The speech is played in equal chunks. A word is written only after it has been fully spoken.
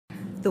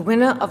The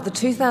winner of the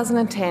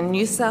 2010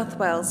 New South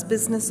Wales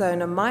Business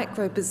Owner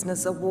Micro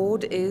Business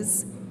Award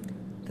is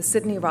the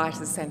Sydney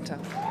Writers Centre.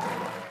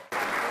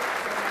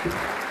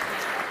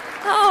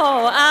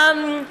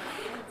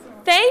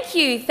 Thank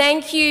you.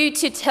 Thank you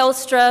to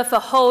Telstra for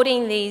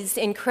holding these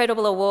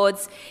incredible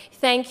awards.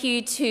 Thank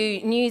you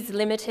to News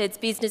Limited's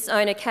Business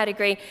Owner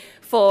category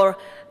for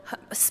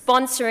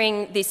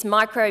sponsoring this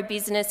micro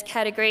business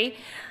category.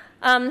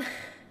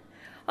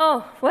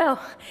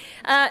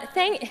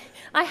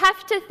 I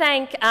have to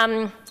thank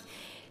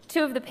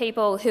two of the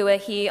people who are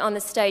here on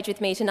the stage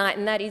with me tonight,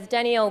 and that is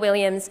Danielle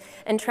Williams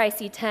and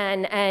Tracy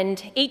Tan,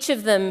 and each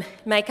of them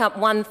make up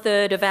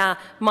 1/3 of our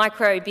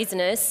micro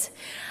business.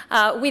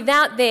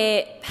 Without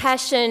their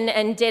passion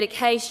and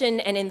dedication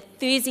and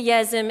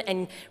enthusiasm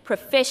and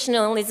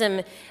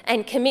professionalism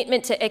and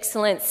commitment to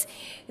excellence,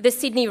 the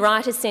Sydney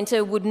Writers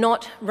Centre would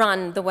not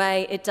run the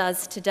way it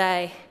does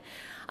today.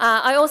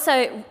 I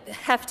also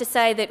have to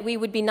say that we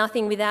would be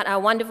nothing without our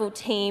wonderful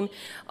team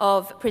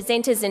of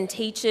presenters and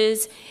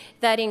teachers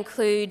that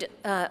include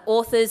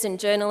authors and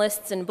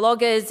journalists and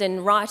bloggers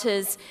and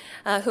writers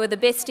who are the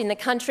best in the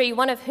country,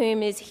 one of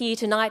whom is here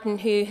tonight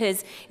and who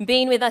has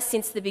been with us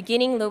since the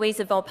beginning,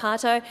 Louisa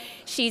Volpato.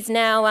 She's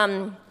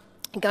now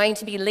going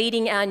to be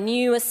leading our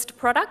newest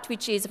product,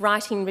 which is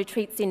Writing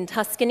Retreats in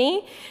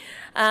Tuscany.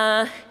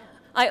 I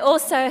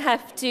also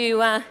have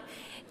to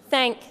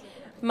thank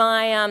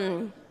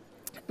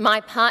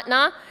my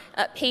partner,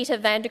 Peter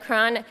van der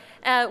Kraan.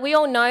 We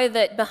all know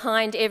that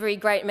behind every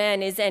great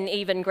man is an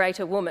even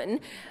greater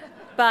woman,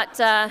 but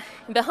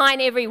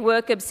behind every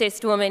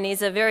work-obsessed woman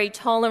is a very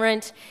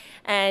tolerant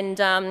and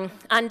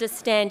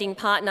understanding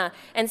partner.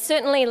 And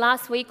certainly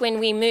last week when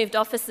we moved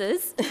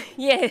offices,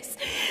 yes,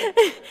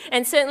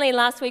 and certainly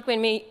last week when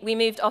we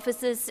moved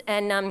offices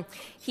and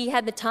he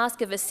had the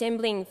task of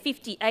assembling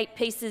 58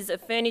 pieces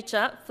of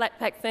furniture,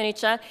 flat-pack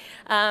furniture,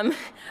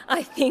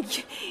 I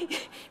think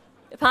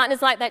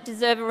partners like that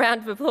deserve a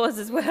round of applause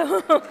as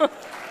well.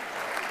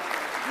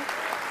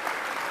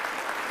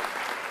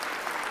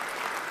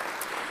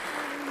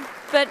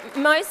 But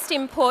most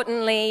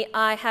importantly,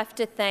 I have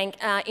to thank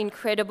our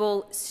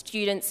incredible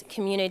students,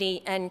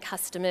 community and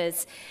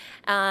customers.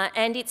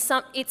 And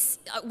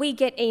we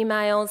get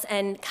emails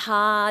and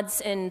cards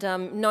and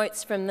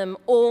notes from them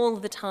all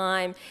the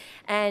time.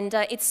 And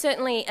it's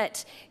certainly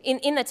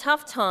in the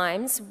tough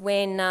times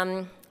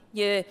when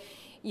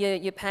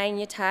you're paying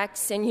your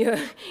tax and you're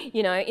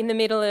in the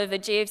middle of a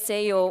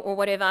GFC or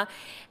whatever,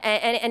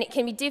 and it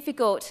can be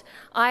difficult.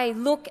 I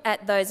look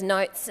at those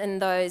notes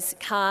and those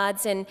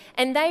cards and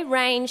they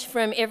range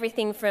from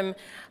everything from,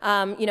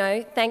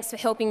 thanks for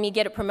helping me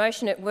get a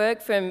promotion at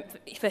work,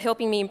 for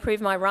helping me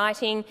improve my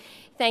writing,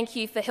 thank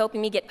you for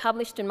helping me get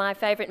published in my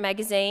favourite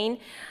magazine,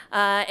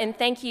 and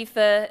thank you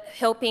for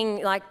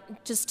helping, like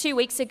just 2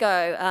 weeks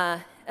ago,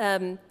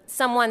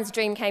 someone's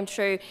dream came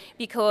true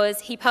because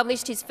he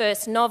published his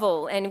first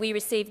novel and we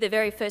received the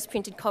very first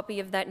printed copy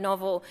of that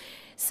novel.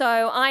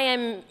 So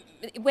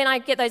when I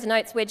get those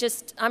notes,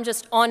 I'm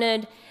just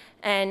honoured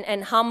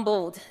and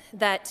humbled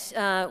that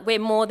we're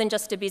more than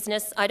just a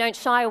business. I don't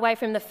shy away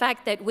from the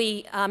fact that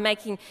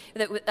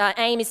our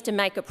aim is to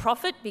make a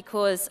profit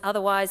because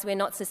otherwise we're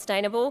not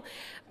sustainable.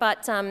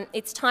 But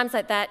it's times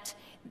like that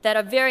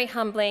are very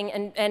humbling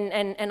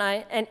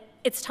and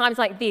it's times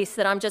like this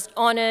that I'm just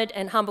honoured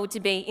and humbled to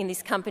be in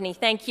this company.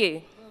 Thank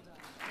you.